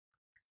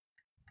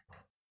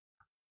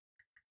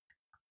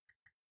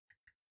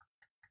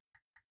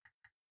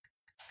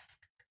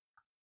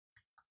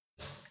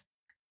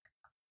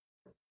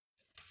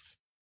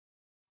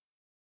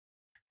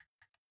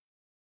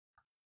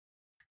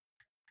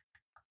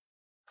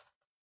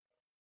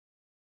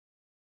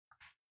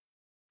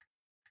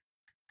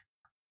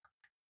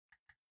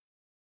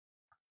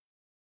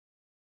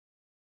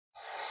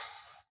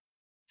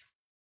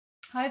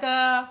Hi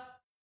there.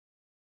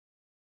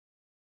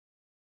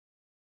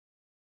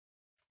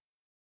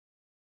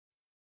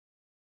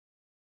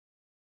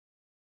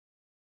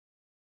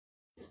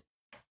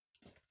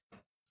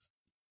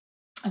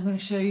 I'm going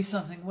to show you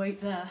something.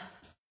 Wait there.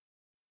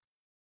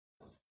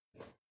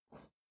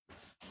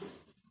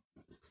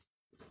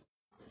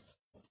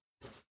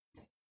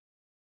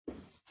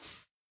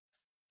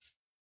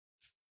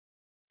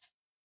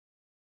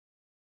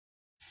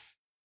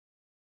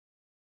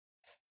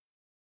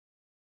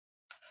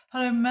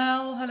 Hello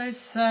Mel, hello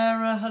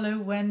Sarah, hello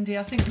Wendy.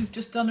 I think we've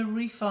just done a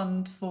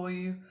refund for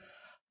you.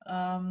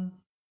 Um,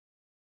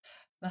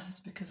 that is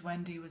because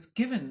Wendy was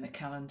given the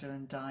calendar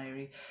and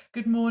diary.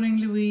 Good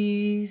morning,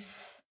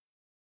 Louise.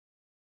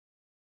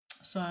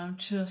 So I'm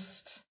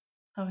just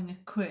having a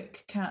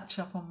quick catch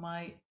up on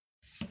my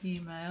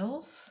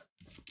emails.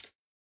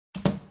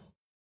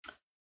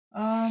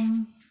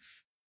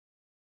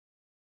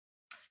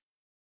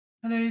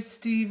 Hello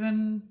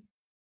Stephen.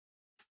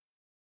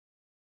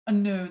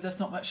 No, there's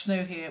not much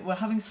snow here. We're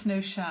having snow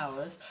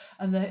showers,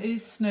 and there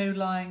is snow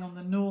lying on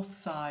the north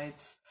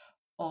sides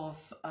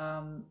of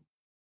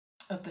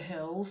the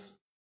hills.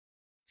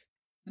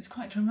 It's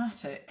quite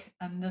dramatic,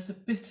 and there's a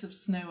bit of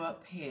snow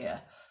up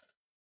here,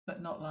 but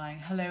not lying.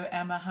 Hello,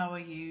 Emma. How are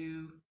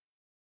you?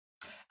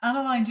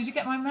 Annaline, did you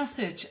get my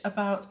message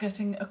about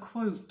getting a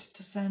quote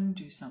to send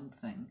you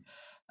something?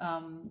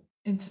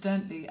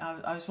 Incidentally,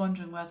 I was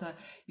wondering whether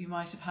you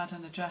might have had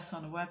an address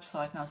on a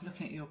website, and I was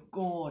looking at your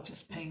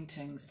gorgeous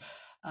paintings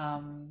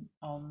on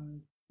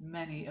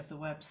many of the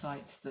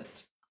websites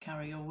that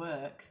carry your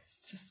work.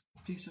 It's just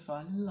beautiful.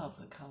 I love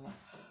the colour.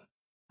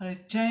 Hello,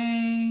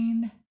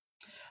 Jane.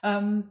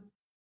 Oh,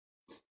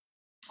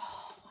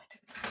 why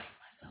didn't I make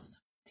myself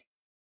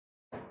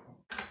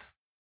something?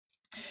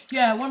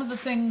 Yeah, one of the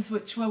things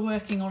which we're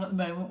working on at the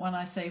moment, when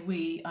I say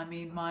we, I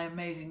mean my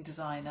amazing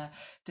designer,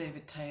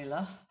 David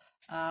Taylor,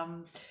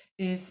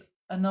 is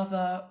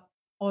another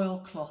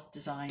oilcloth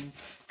design,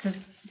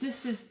 because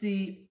this is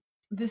the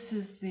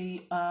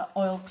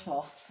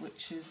oilcloth,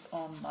 which is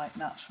on like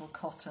natural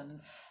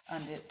cotton,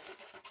 and it's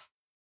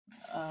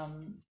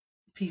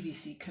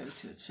PVC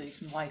coated, so you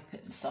can wipe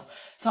it and stuff.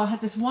 So I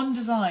had this one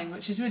design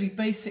which is really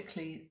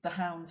basically the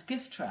Hounds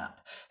gift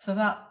wrap, so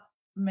that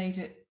made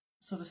it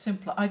sort of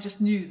simpler. I just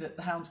knew that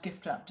the Hounds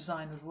gift wrap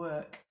design would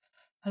work.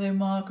 Hello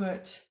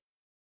Margaret.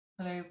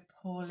 Hello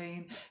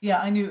Pauline. Yeah,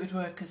 I knew it would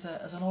work as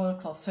an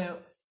oilcloth. So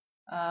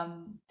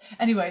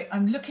anyway,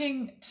 I'm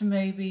looking to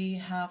maybe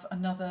have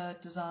another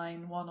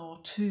design, one or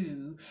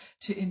two,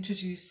 to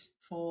introduce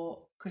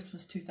for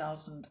Christmas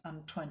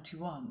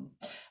 2021.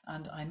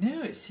 And I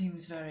know it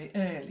seems very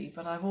early,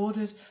 but I've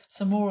ordered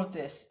some more of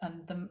this,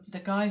 and the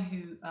guy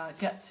who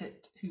gets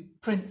it, who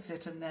prints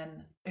it and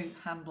then who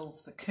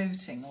handles the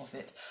coating of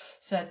it,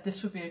 said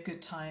this would be a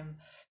good time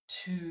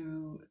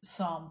to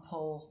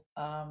sample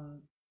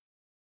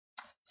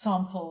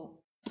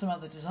some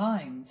other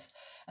designs.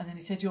 And then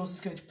he said yours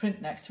is going to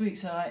print next week,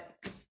 so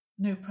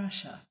no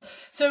pressure.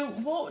 So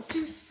what do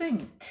you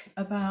think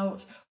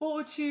about, what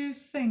would you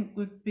think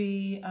would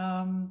be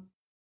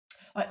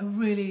like a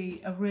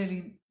really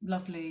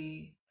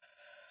lovely,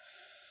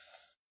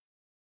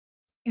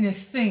 you know,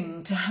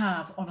 thing to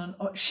have on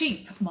a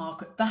sheep,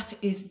 Margaret? That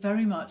is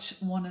very much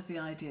one of the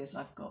ideas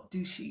I've got.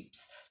 Do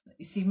sheeps.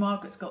 You see,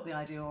 Margaret's got the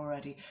idea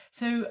already.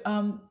 So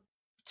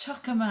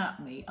chuck them at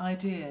me,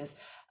 ideas.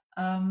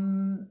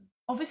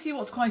 Obviously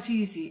what's quite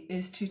easy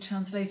is to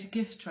translate a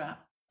gift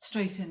wrap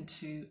straight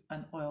into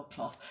an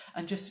oilcloth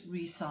and just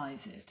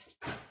resize it.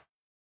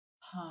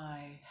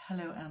 Hi,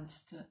 hello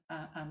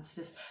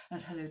Anstis,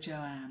 and hello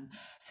Joanne.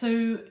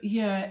 So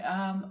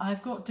yeah,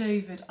 I've got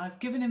David. I've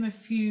given him a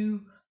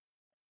few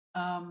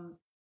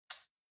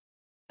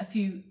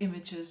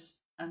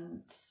images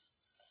and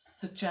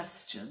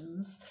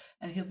suggestions,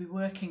 and he'll be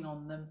working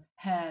on them.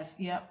 Hairs,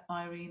 yep,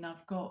 Irene,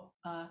 I've got.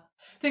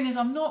 Thing is,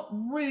 I'm not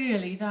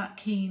really that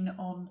keen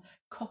on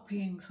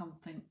copying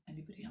something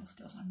anybody else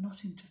does. I'm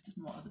not interested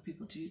in what other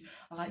people do.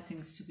 I like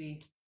things to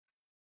be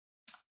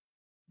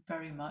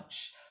very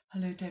much.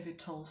 Hello, David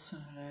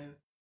Tolson. Hello.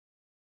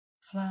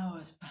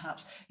 Flowers,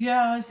 perhaps.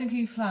 Yeah, I was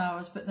thinking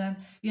flowers, but then,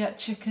 yeah,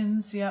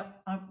 chickens. Yeah,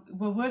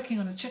 we're working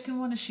on a chicken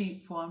one, a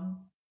sheep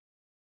one,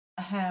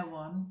 a hare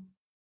one.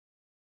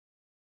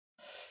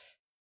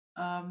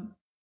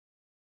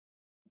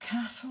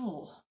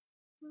 Cattle.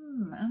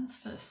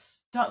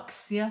 Anstis.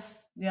 Ducks,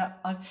 yes. Yeah.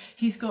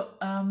 He's got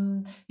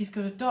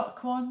a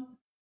duck one,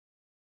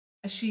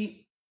 a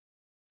sheep,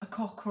 a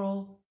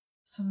cockerel,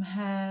 some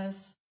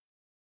hares.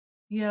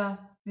 Yeah,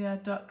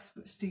 ducks,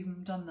 but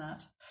Stephen done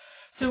that.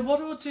 So what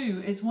we'll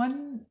do is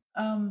when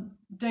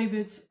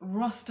David's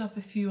roughed up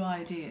a few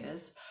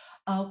ideas,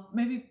 I'll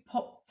maybe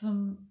pop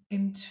them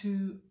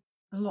into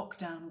the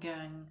Lockdown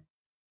Gang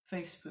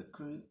Facebook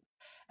group,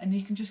 and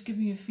you can just give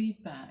me your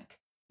feedback.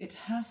 It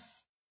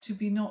has to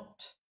be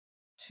not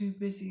too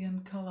busy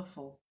and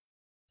colourful,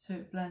 so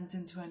it blends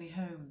into any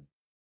home.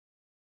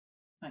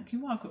 Thank you,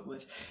 Margaret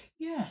Wood.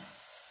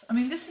 Yes, I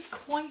mean, this is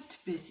quite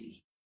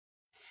busy.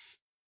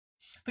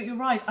 But you're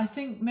right, I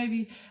think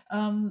maybe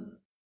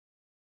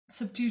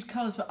subdued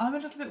colours, but I'm a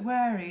little bit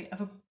wary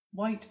of a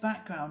white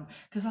background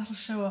because that'll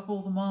show up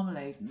all the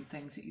marmalade and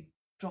things that you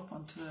drop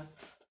onto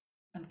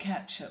and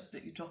ketchup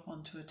that you drop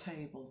onto a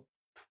table.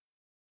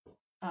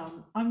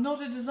 I'm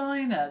not a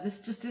designer, this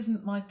just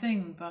isn't my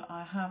thing, but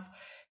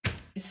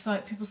it's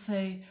like people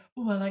say,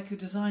 oh, I like your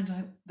designs.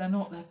 They're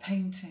not, they're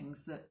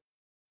paintings that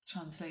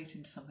translate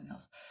into something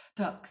else.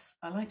 Ducks,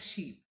 I like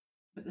sheep,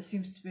 but there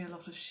seems to be a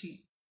lot of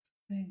sheep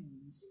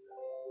things.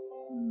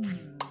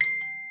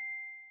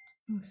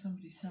 Oh,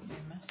 somebody sent me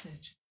a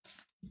message.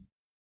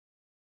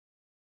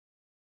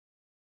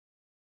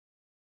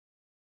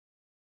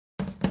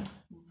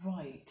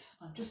 Right,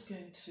 I'm just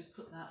going to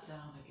put that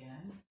down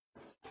again.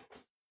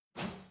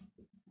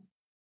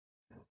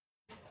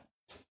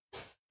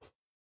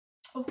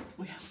 Oh,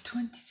 we have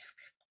 22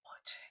 people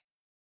watching.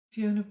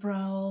 Fiona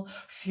Browell.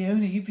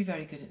 Fiona, you'd be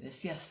very good at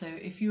this. Yes, so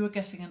if you were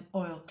getting an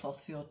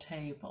oilcloth for your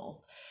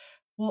table,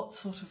 what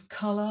sort of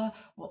colour,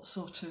 what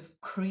sort of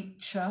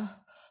creature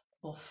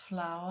or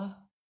flower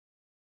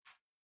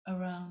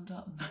around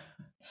up?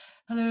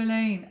 Hello,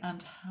 Elaine,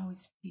 and how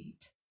is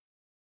Pete?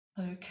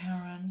 Hello,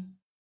 Karen.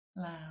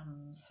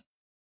 Lambs.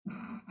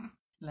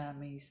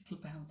 Lammies,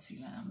 little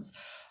bouncy lambs.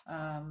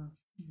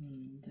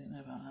 Don't know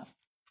about that.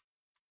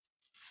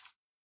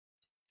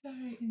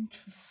 Very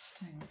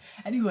interesting.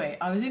 Anyway,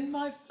 I was in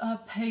my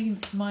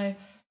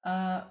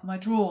my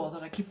drawer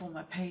that I keep all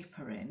my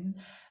paper in,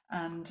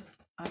 and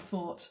I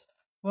thought,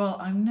 well,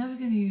 I'm never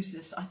going to use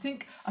this. I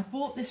think I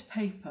bought this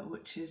paper,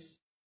 which is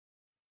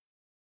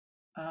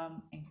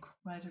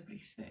incredibly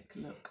thick.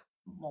 Look,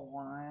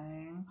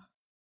 boing.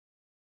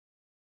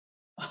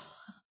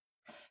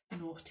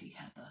 Naughty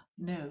Heather.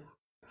 No,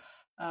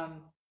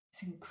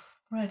 it's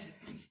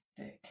incredibly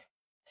thick.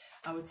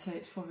 I would say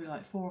it's probably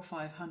like 400 or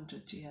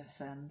 500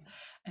 GSM,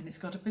 and it's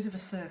got a bit of a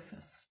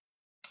surface.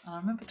 And I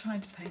remember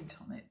trying to paint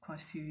on it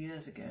quite a few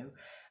years ago,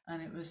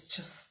 and it was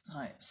just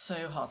like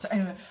so hard. So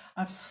anyway,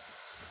 I've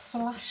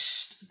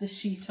slashed the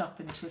sheet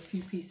up into a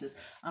few pieces,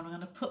 and I'm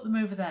going to put them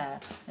over there.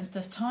 And if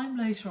there's time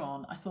later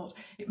on, I thought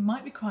it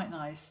might be quite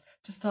nice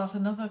to start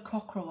another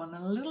cockerel one,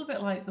 a little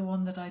bit like the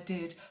one that I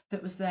did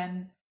that was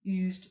then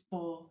used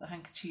for the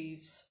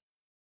handkerchiefs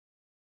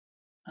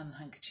and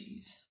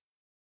handkerchiefs.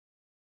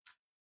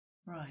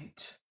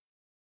 Right,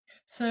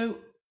 so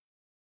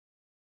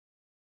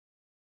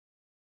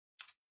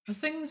the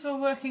things we're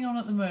working on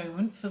at the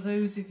moment, for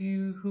those of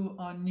you who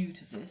are new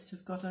to this,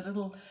 we've got a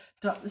little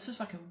duck. This was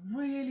like a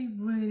really,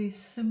 really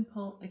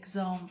simple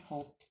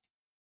example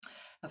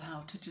of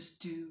how to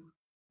just do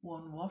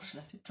one wash,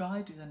 let it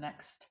dry, do the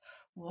next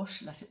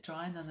wash, let it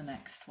dry, and then the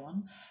next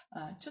one.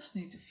 Just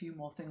needs a few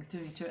more things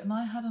doing to it. And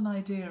I had an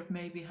idea of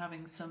maybe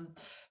having some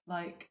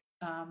like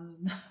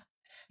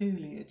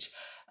foliage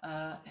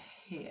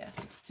here,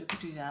 so we could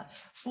do that.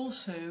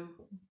 Also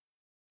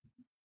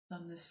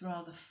done this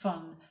rather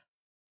fun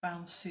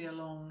bouncy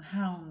along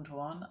hound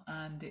one,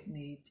 and it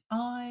needs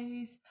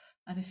eyes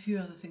and a few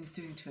other things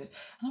doing to it.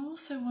 And I'm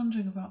also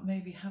wondering about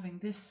maybe having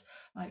this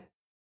like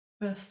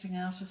bursting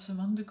out of some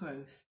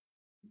undergrowth.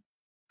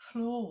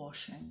 Floor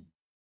washing.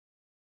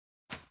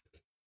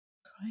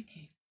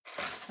 Crikey.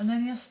 And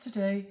then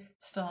yesterday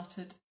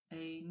started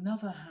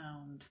another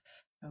hound,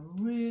 a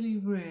really,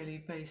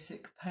 really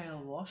basic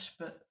pale wash,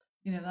 but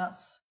you know,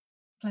 that's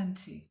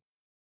plenty.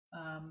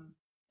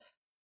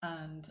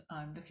 And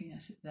I'm looking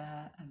at it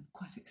there and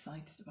quite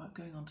excited about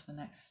going on to the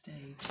next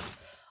stage.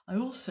 I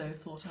also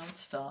thought I would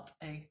start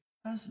a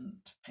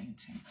pheasant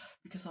painting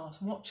because I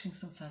was watching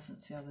some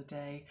pheasants the other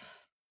day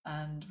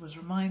and was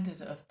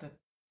reminded of the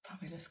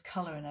fabulous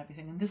colour and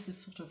everything, and this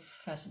is sort of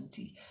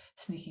pheasanty,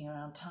 sneaking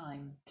around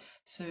time.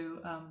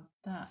 So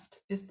that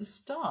is the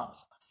start.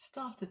 I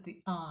started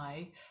the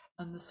eye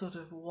and the sort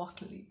of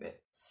wattly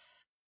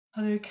bits.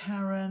 Hello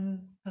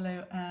Karen,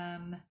 hello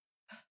Anne.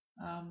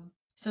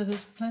 So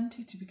there's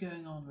plenty to be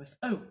going on with.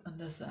 Oh, and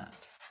there's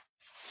that,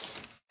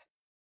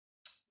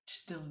 which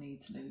still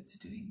needs loads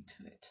of doing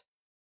to it.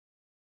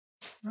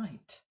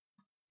 Right.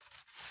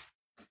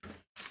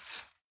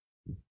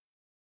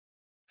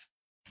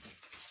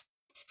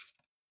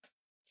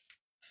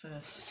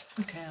 First,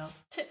 okay, I'll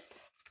tip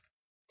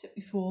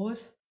you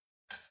forward.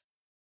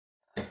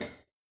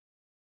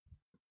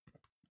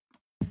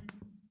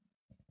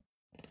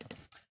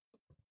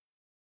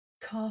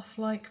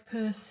 Calf-like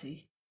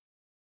Percy.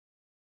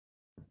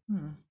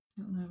 Don't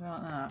know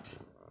about that.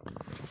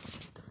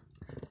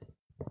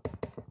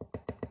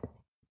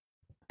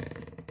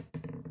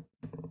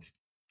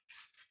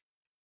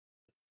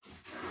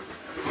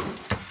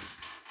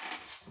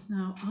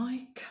 Now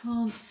I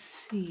can't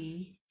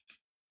see.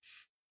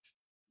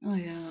 Oh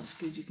yeah, that's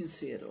good, you can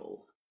see it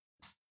all.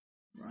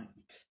 Right.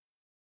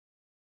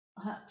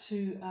 I had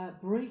to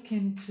break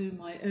into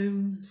my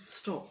own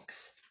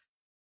stocks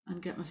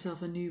and get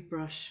myself a new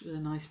brush with a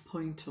nice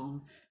point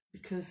on,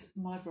 because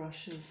my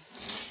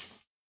brushes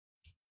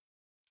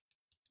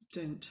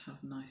don't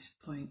have nice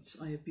points.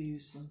 I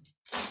abuse them.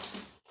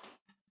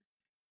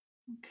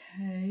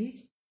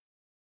 Okay.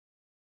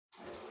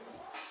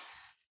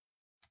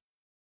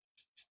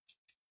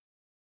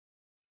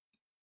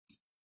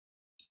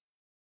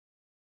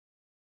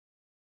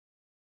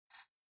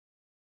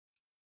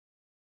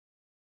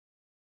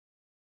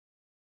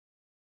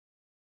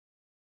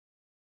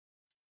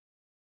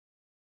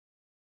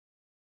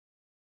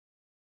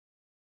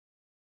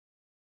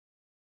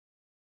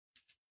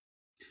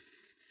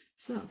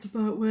 So that's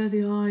about where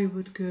the eye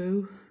would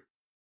go,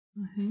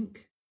 I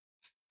think.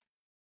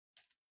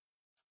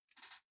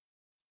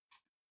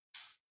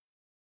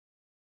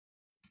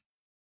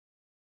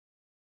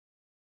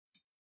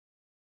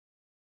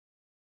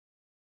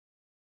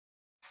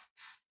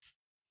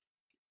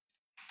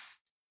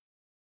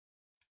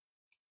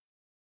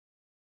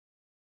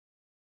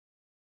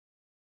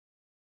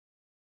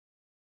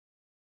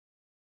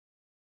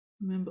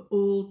 Remember,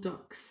 all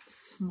ducks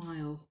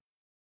smile.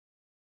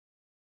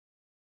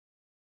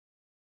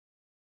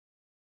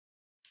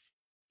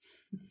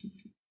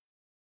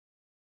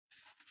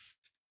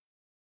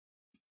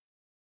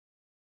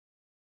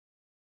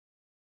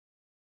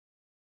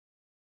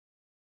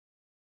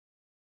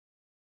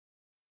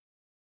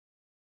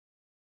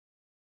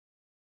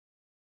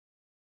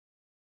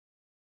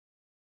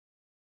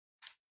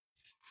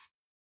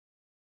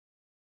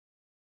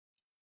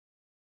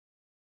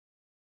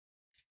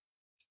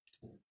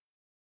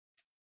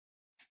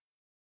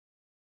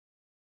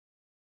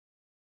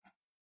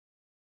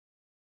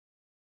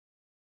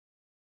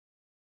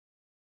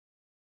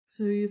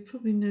 So you've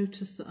probably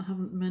noticed that I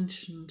haven't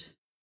mentioned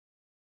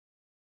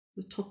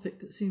the topic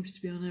that seems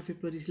to be on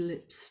everybody's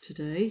lips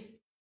today.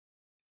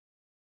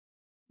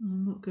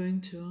 I'm not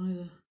going to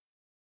either.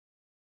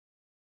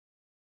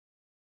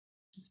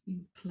 There's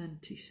been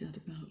plenty said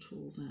about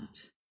all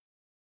that.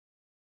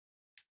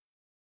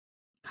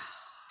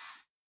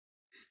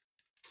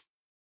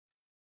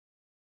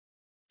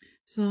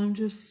 So I'm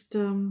just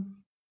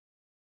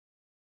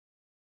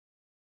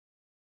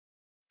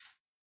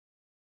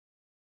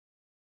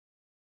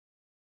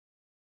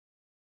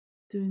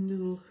doing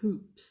little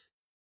hoops.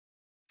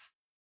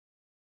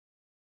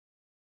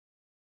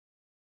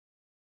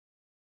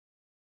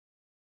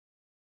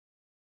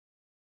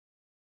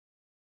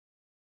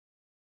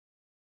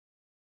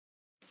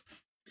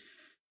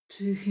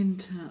 To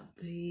hint at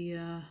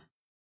the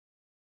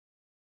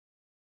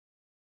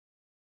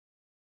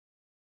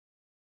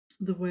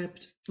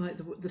webbed, like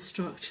the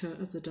structure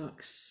of the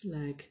duck's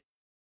leg.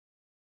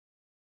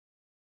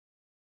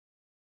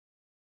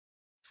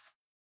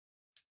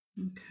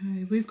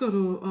 Okay, we've got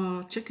all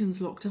our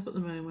chickens locked up at the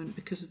moment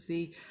because of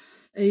the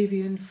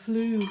avian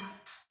flu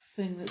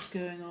thing that's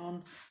going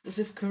on, as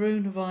if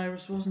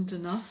coronavirus wasn't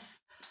enough.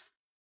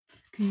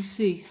 Can you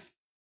see?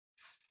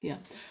 Yeah.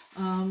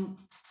 Oh,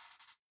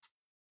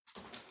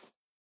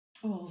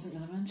 I wasn't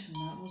going to mention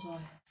that, was I?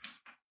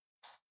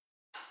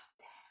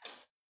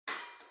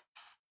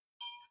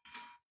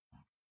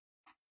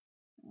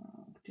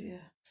 Oh dear.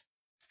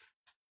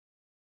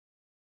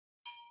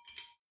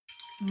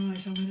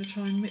 Right, I'm going to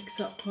try and mix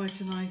up quite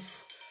a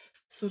nice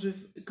sort of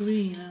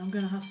green, and I'm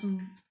going to have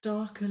some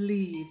darker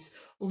leaves,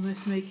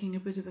 almost making a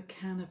bit of a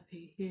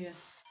canopy here.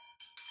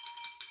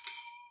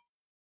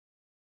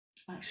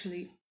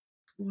 Actually,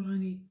 what I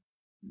need...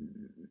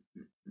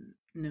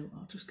 No,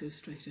 I'll just go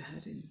straight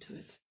ahead into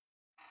it.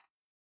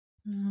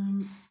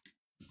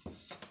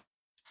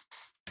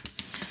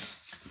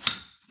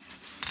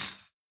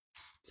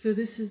 So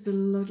this is the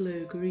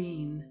Ludlow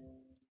green.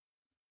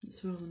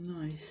 It's rather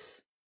nice.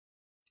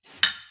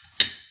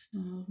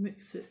 I'll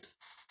mix it.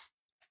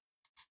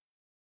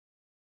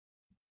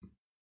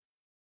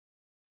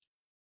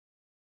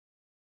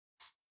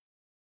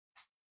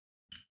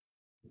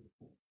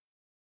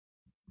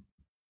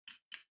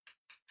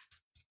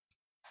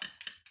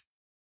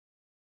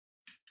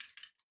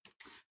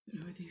 I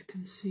don't know whether you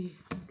can see.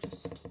 I'm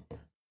just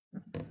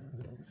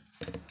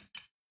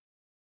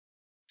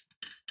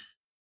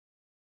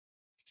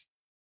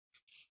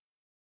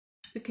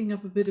picking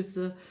up a bit of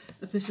the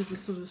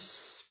sort of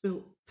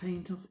spilt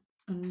paint off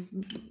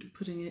and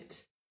putting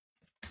it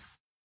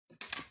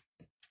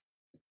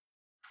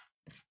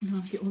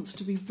like it wants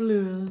to be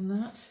bluer than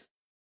that.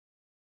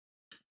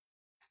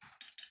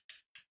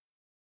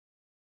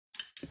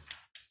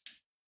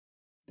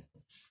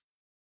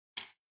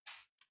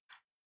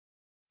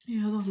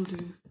 Yeah, that'll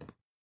do.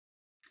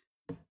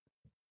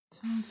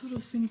 So I'm sort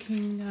of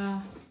thinking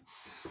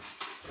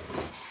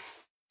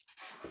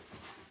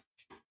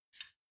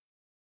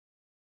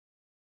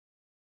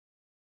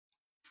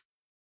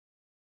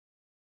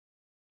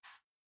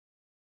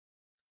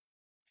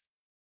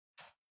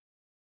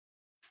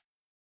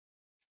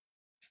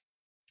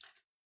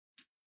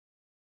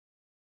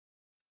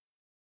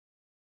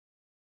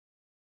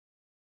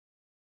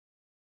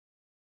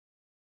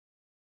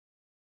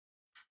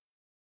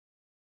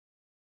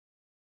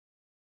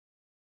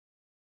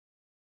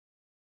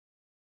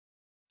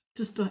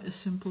just like a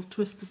simple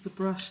twist of the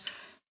brush,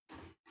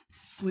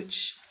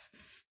 which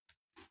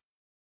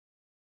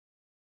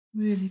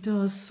really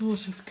does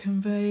sort of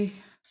convey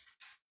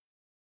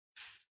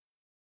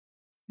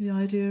the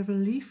idea of a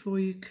leaf, or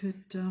you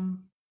could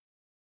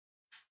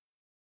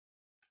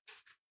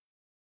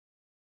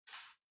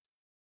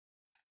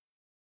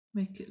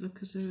make it look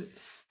as though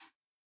it's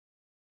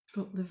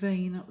got the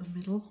vein up the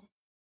middle.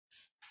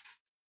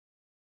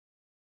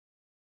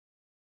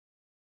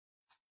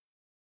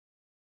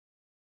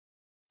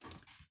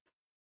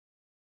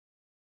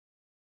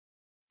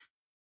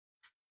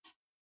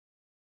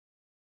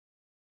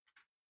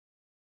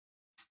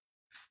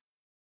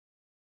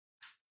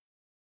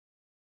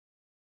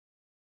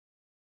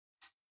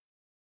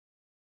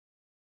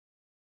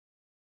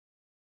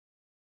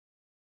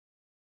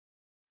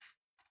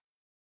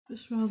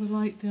 Just rather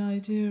like the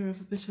idea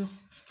of a bit of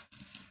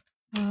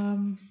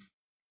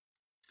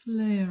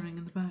layering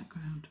in the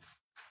background.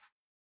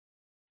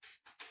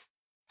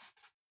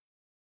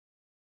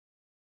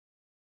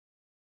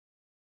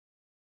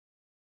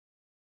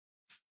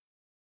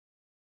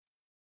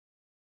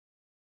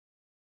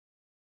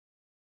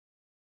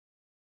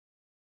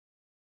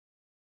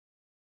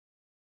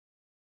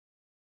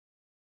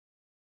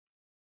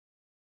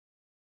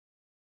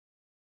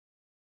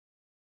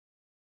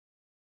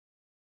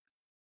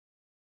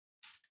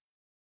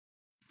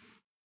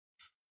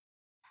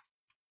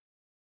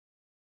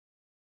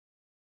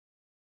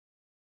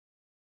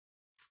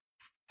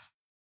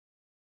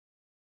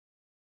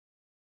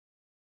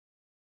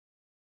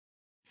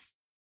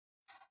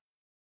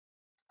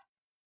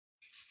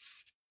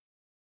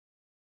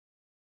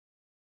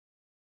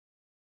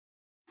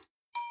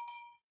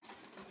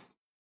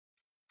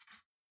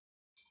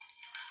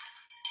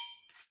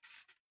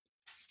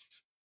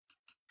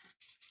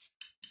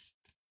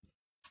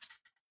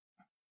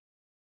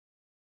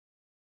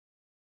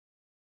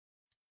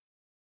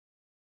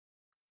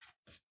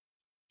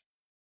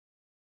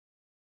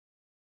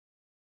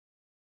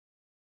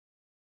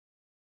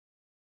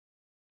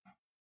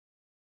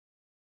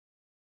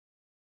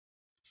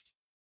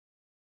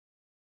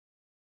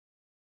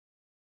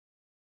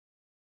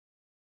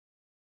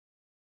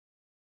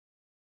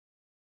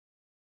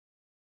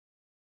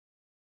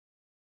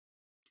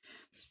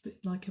 It's a bit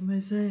like a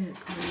mosaic,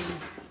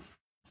 really.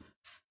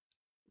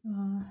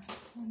 I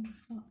wonder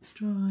if that's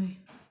dry.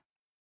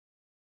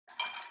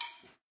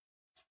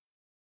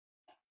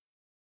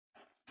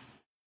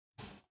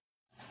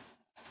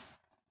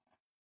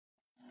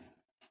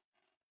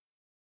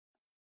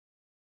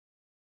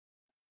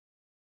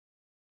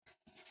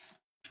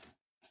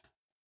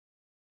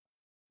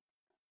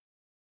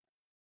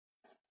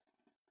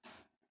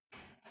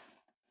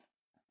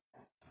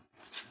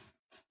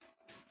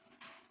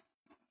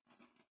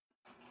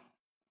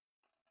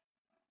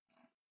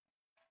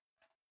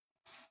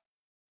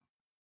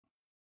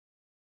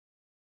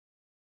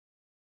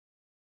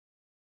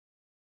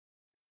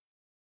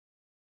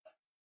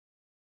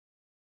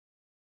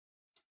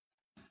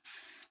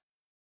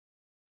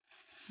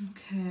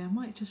 Okay, I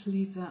might just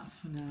leave that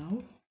for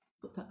now.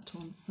 Put that to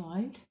one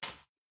side.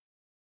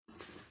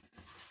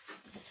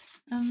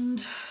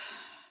 And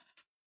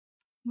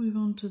move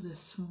on to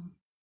this one.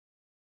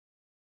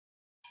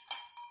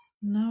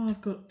 Now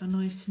I've got a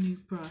nice new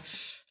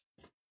brush.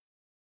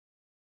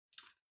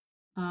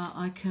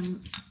 I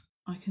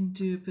can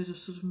do a bit of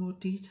sort of more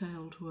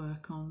detailed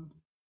work on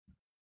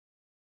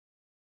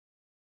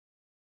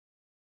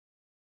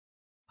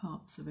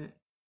parts of it.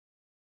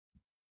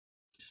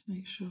 Just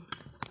make sure.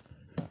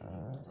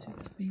 See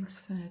what's being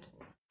said.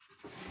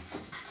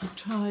 I've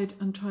tried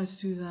to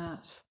do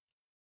that.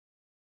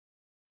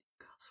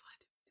 Because I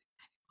didn't think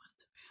anyone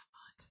to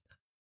realise that.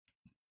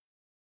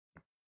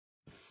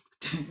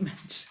 Don't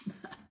mention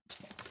that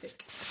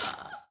topic.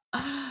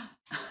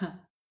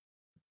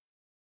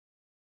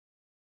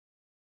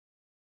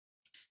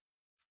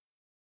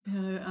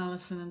 Hello,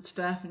 Alison and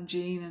Steph and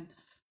Jean, and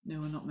no,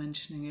 we're not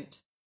mentioning it.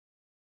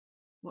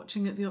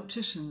 Watching at the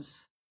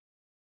opticians.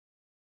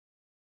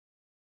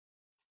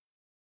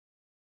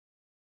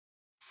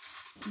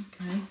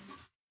 Okay.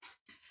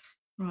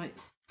 Right,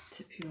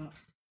 tip you up.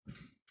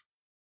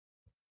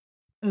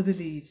 Oh, the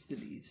leaves,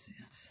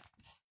 yes.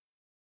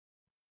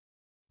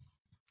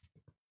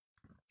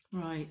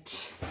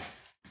 Right.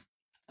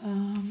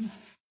 Let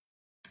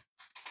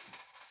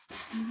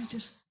me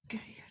just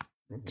get you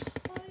a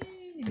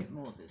tiny bit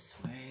more this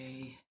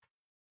way.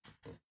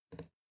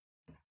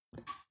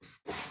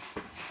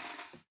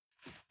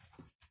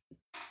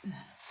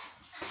 There.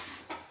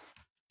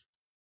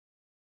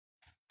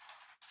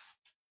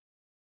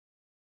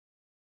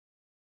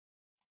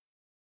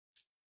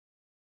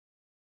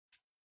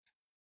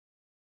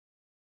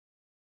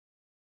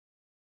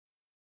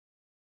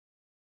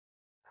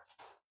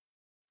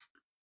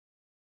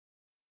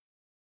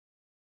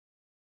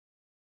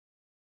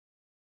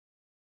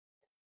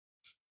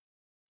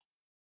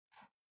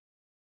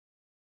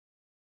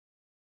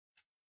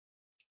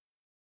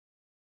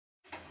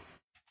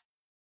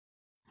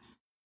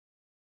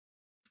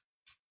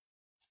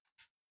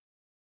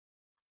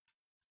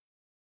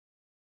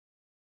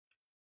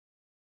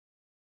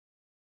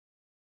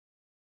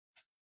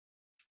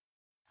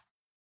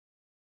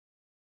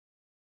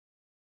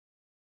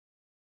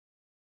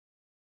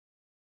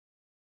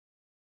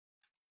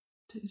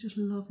 Don't you just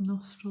love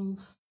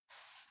nostrils?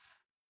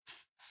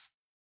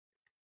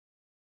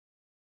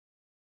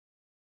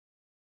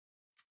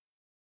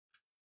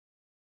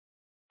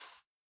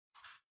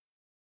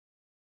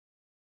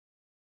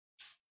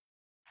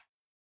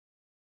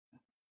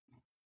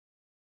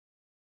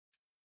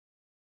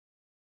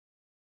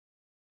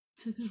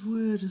 It's a good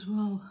word as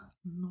well,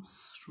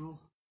 nostril.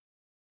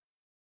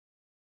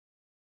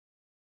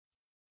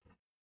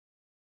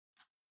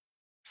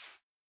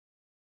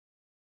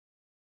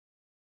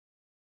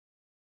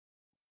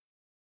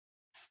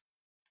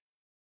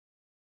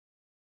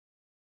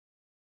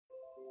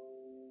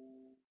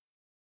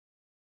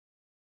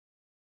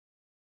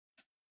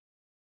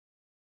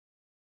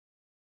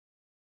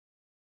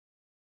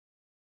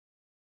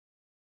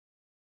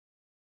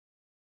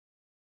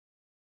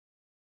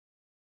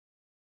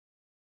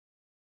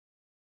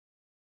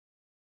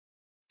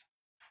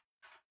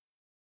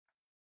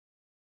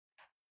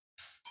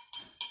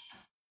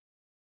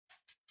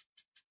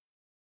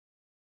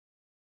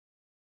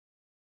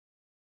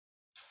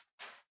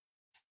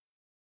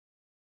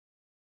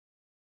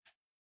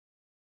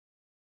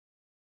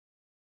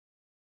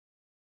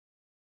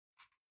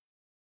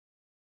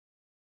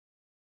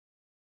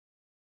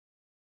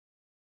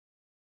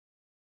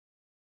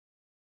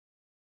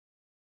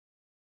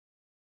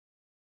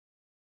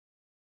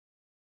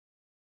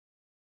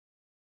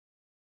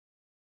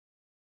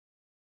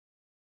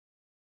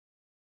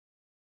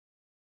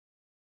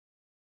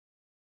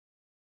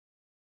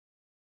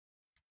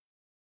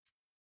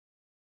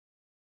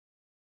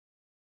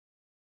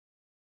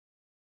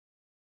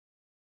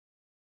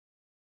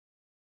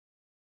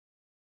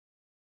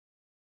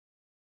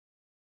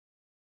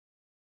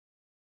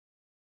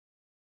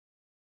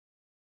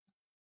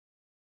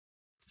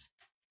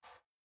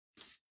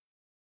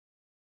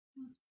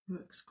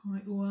 works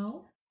quite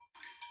well.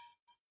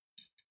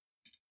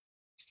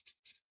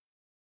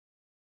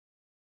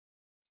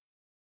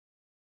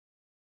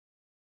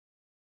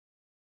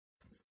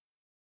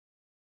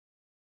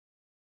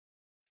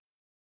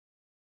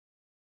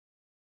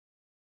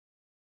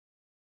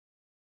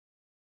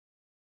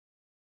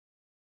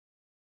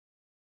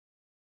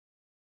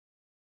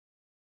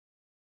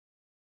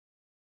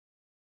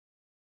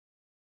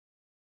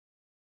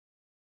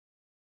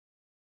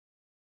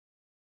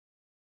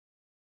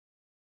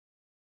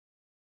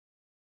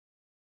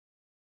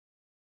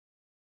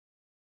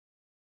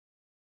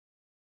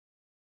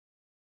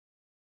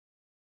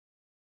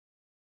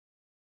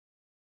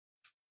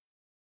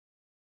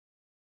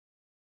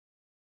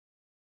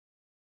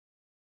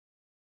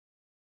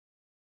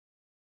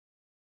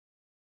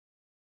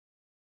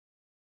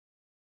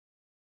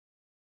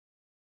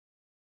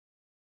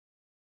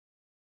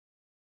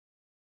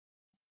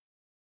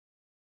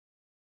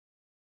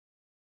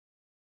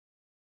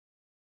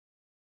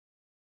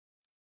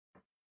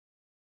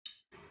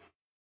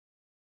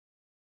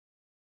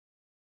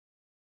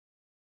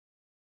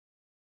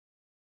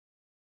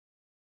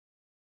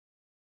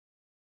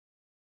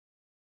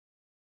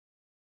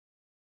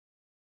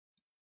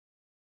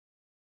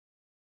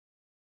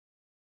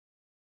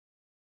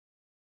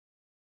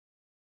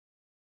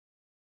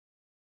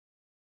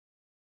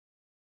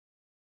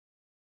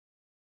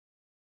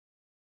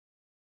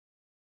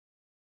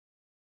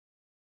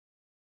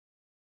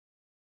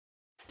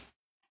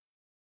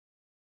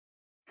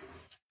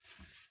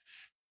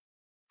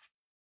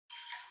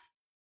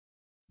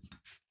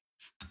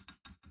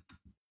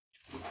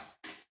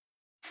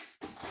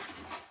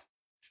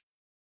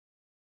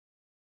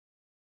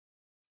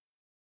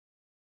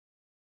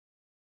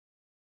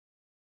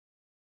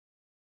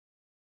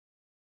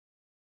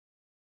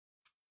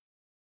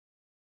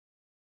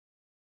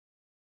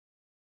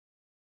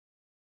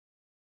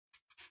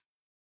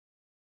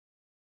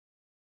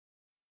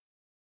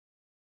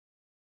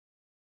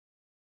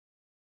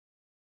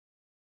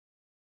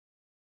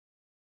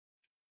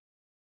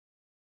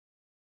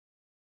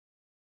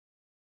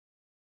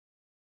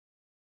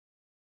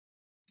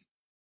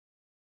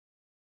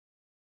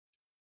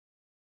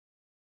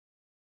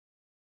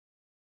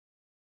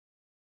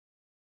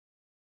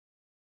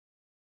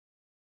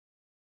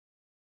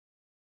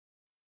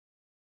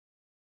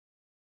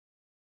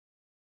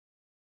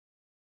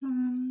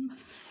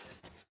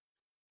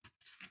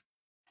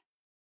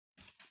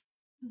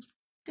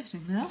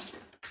 Getting there.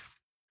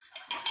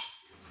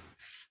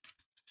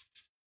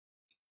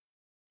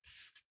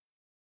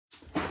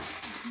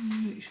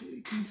 Make sure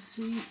you can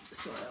see.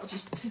 Sorry, I'll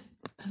just tip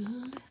a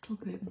little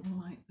bit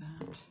more like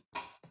that.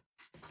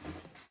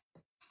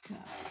 There.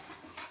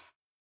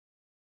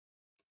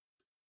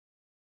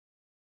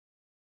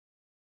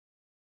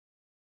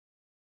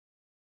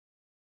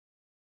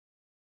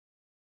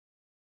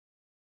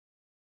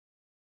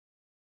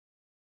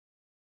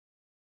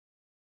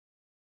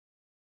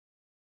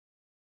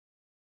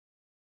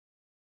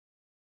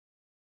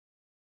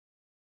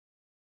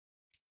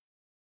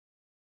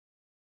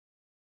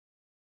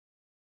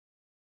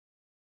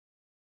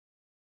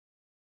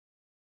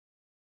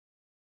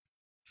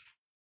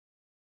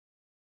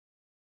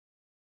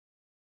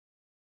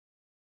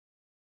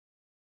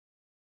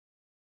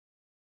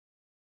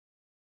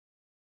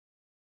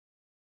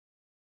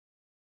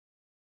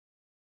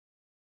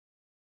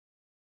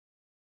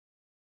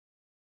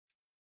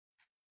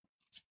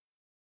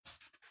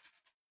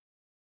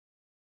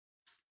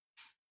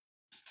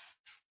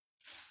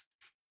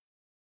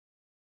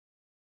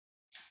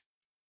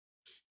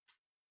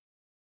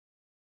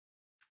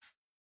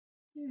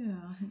 Yeah,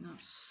 I think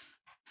that's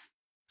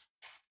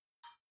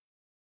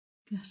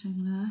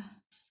getting there.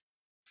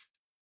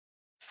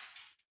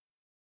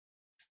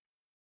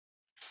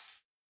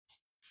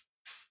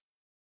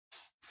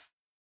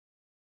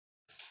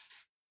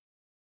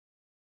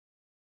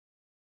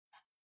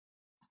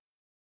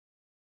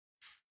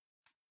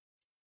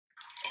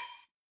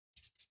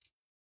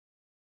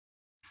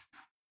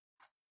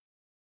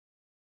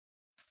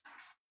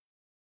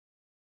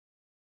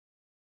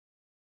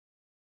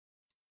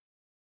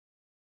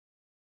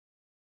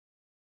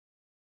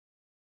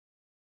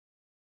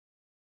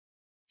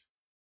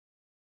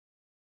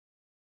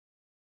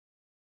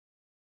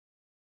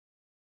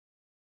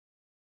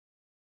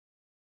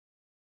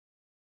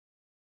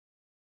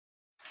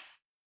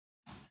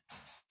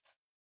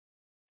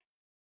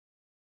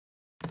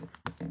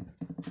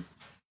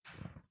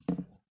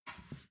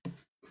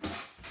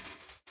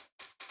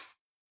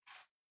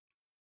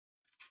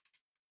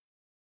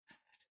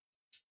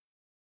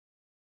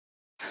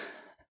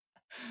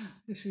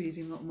 Just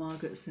reading what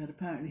Margaret said.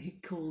 Apparently he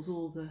calls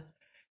all the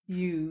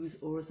ewes,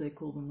 or as they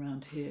call them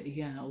round here,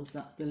 yows,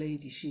 that's the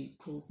lady sheep,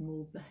 calls them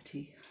all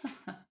Betty.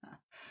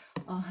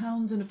 Are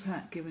hounds in a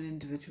pack given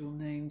individual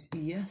names?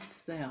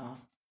 Yes, they are.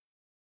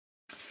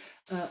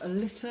 A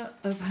litter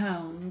of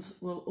hounds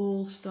will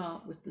all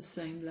start with the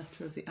same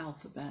letter of the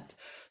alphabet.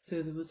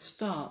 So they would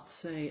start,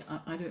 say,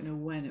 I don't know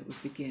when it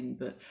would begin,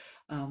 but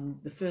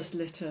the first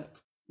litter,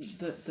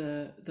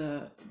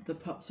 the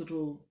pups would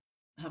all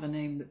have a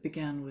name that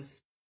began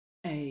with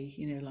A,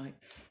 you know, like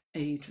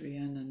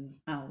Adrian and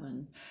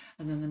Alan,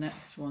 and then the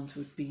next ones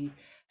would be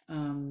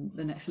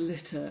the next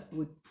litter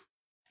would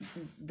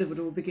they would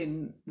all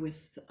begin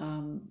with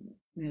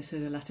you know, so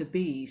the letter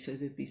B. So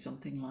there'd be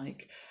something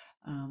like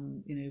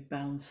you know,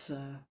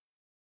 bouncer,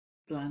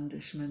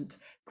 blandishment.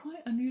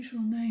 Quite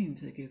unusual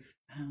names they give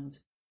hounds.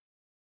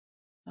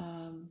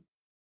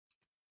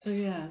 So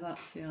yeah,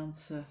 that's the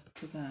answer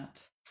to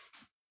that.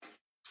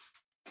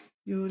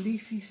 Your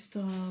leafy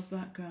style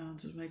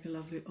background would make a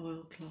lovely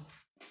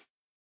oilcloth.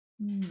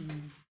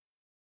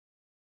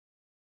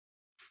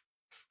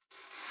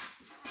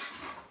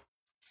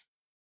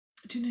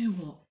 Do you know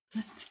what?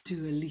 Let's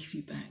do a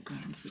leafy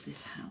background for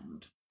this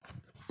hound.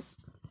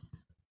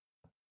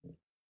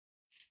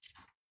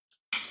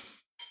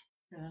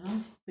 Get a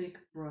nice big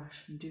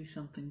brush and do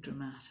something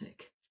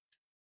dramatic.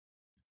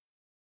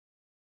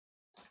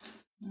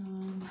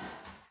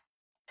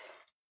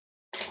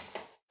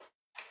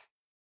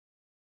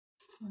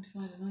 Trying to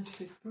find a nice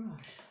big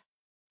brush.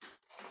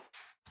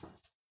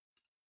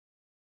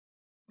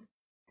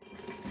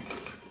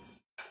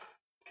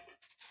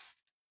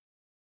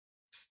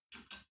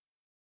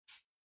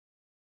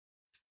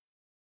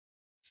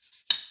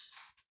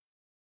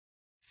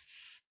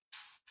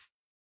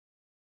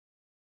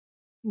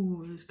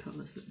 Oh, those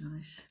colours look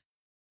nice.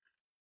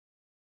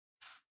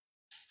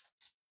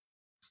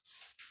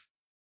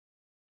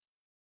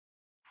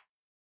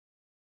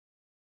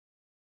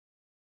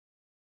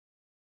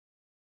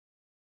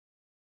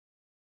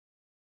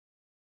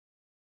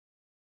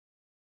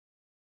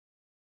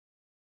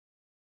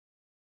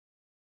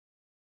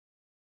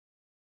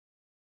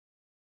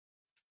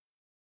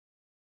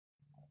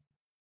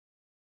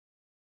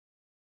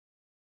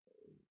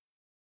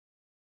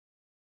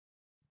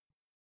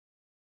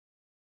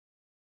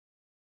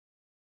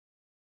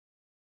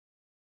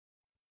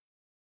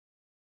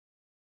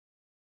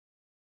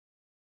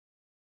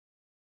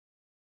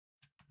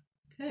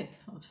 Okay,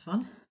 that was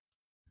fun.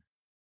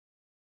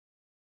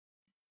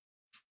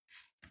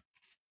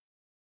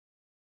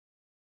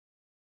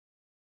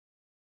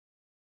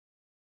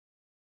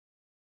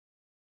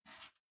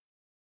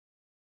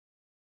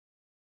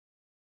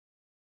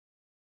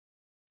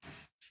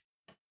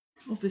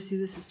 Obviously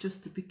this is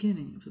just the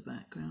beginning of the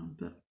background,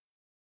 but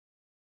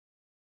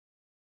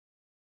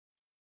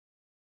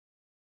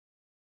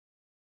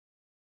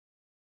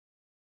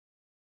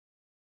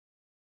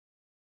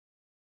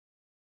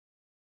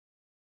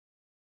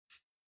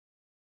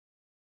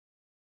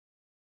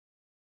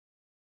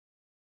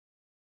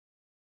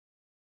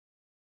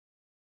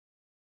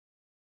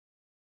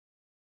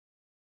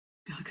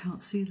I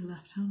can't see the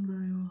left hand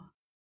very well.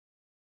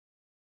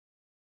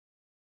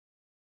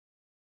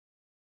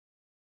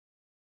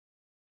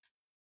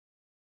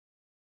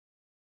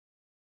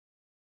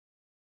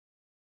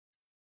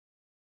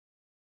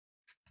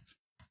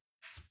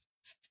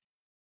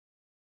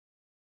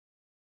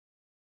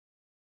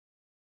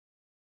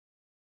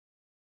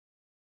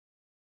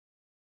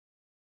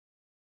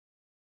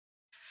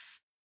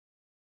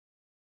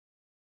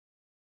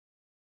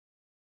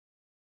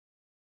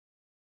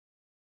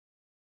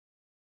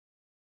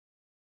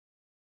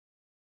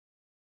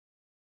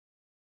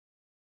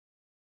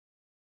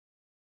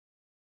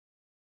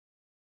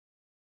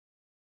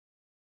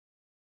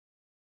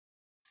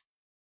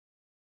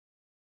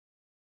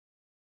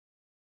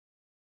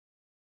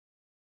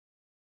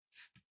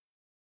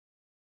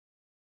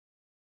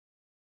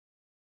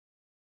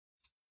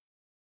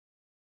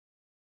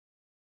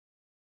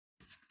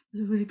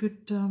 There's a really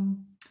good,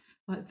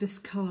 like this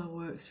colour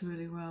works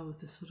really well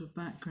with this sort of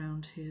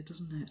background here,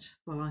 doesn't it?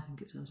 Well, I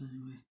think it does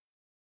anyway.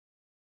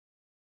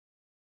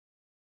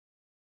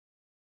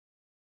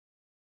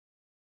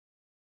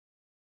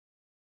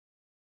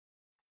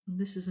 And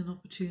this is an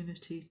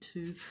opportunity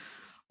to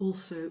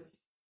also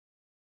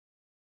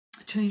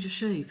change the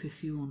shape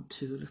if you want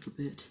to a little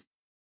bit.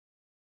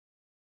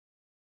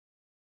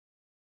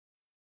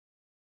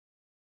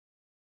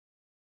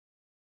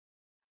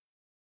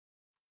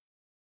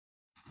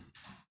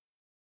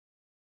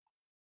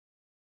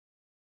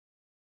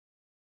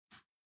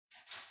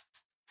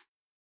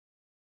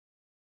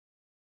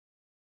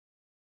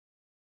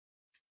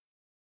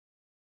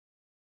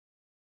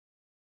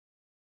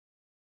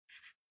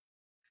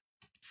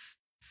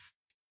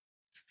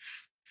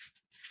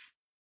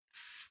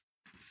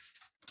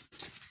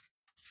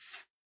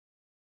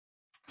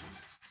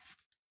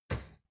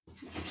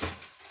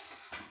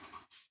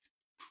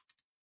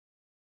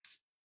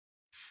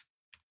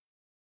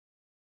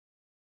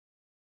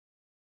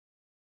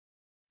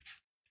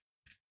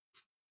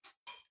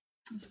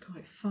 It's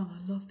quite fun.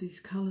 I love these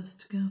colours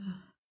together.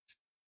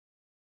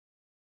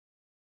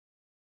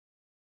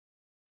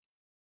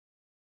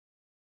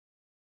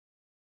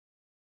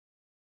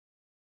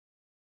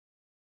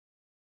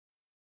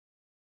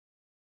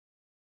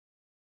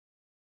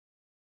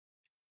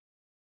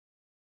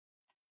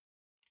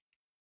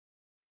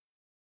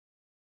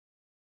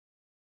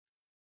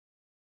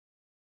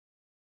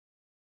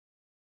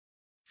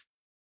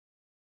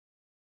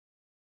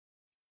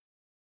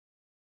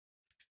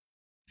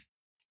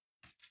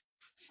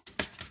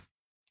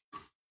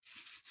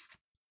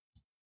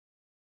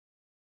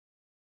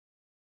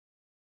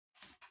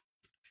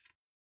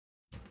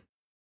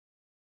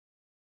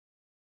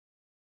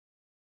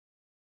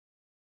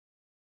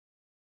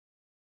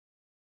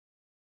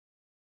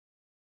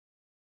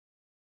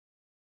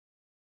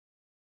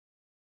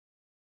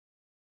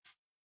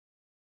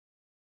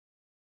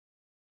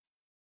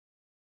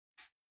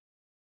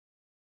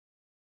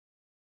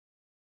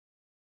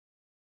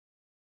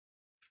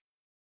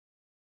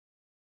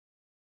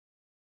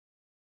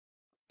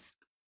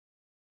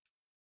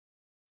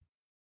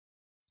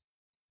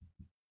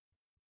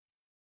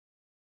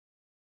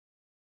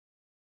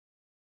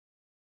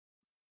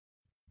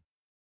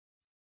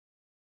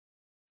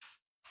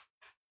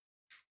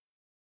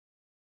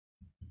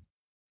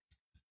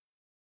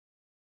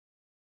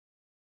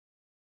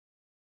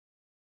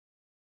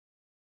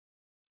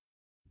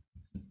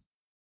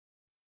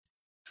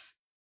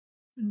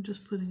 And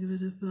just putting a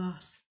bit of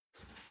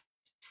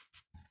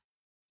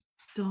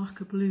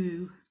darker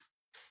blue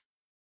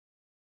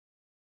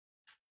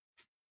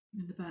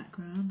in the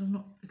background. I'm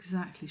not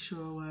exactly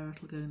sure where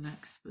it'll go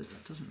next, but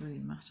that doesn't really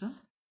matter.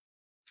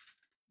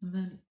 And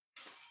then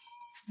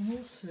I'm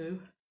also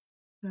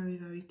very,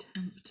 very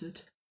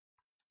tempted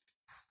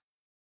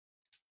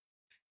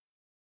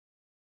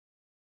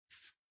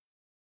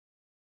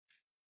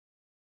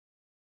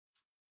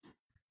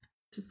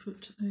to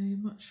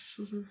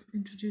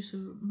introduce a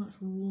much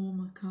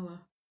warmer colour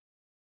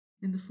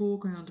in the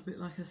foreground, a bit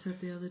like I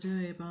said the other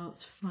day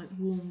about like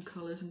warm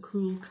colours and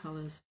cool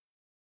colours.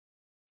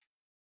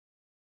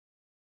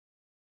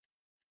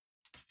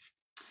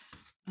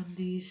 And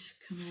these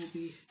can all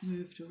be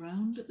moved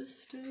around at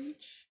this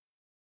stage.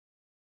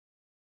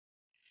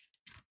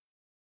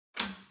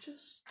 I'm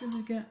just going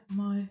to get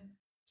my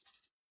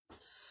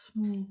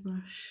small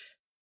brush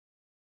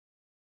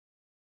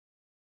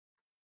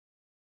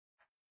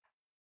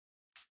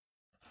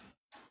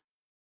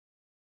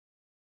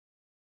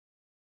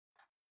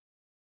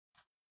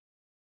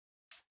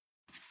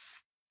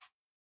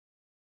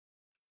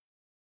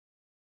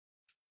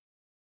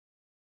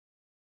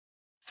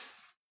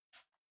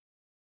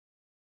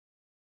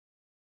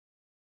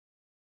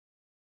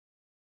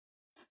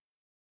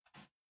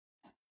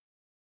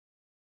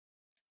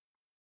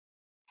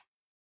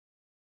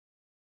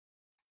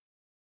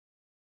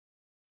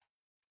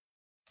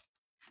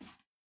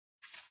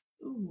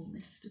Oh,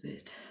 missed a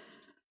bit.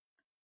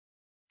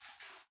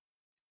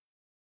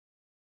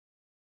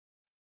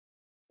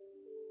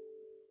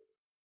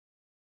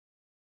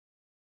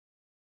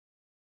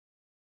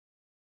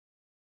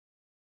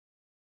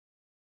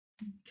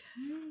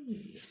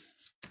 Okay.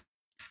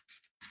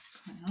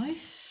 Quite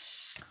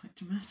nice, quite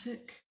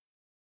dramatic.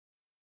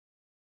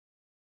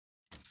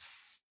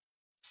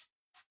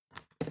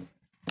 I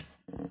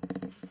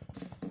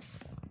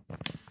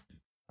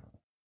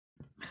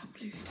can't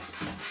believe you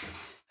didn't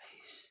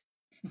space.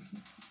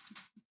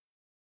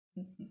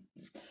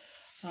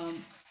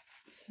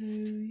 So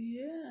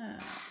yeah,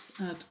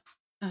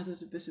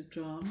 added a bit of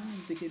drama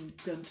and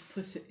begun to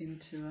put it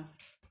into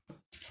a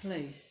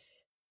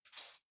place.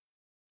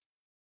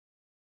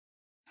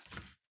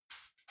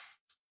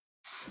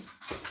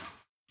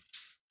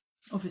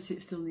 Obviously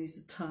it still needs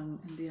the tongue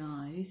and the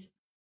eyes.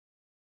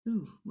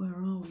 Ooh, where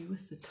are we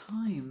with the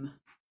time?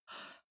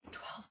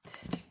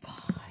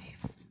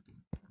 12:35.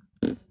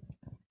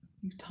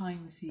 You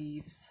time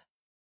thieves.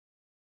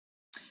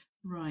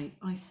 Right,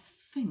 I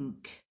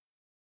think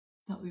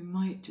that we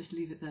might just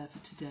leave it there for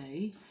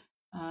today.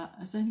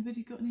 Has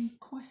anybody got any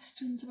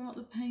questions about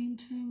the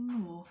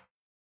painting or?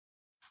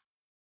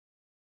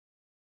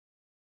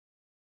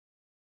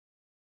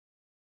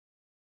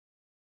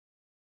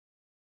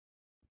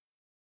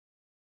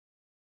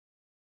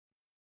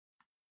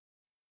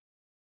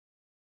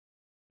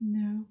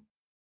 No.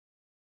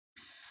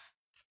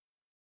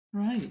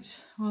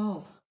 Right,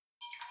 well,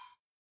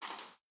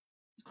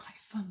 it's quite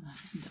fun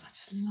that, isn't it? I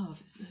just love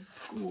it. There's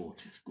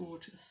gorgeous,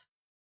 gorgeous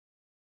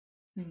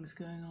things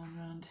going on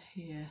around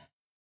here.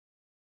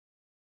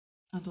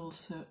 And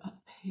also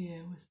up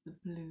here with the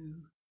blue.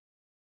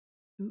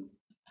 Ooh,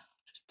 I'll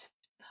just tip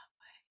it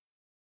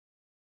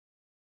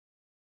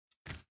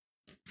that way.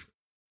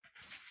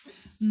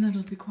 And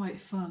that'll be quite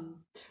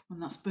fun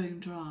when that's bone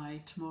dry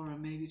tomorrow,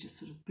 maybe just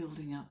sort of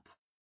building up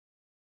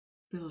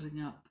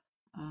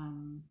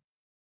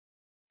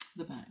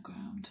the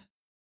background.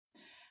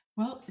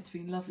 Well, it's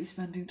been lovely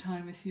spending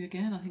time with you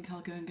again. I think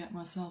I'll go and get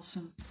myself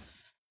some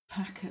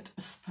packet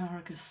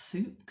asparagus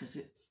soup because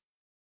it's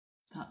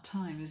that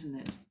time, isn't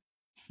it?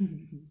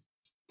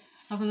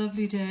 Have a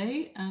lovely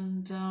day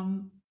and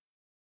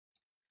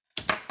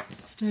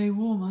stay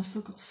warm. I've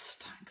still got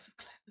stacks of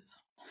clothes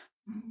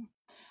on.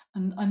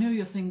 And I know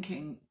you're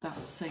thinking that's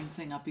the same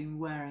thing I've been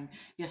wearing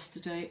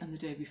yesterday and the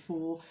day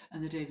before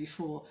and the day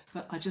before,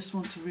 but I just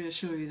want to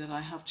reassure you that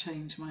I have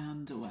changed my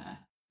underwear.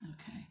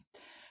 Okay,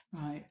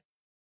 right.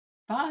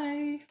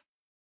 Bye.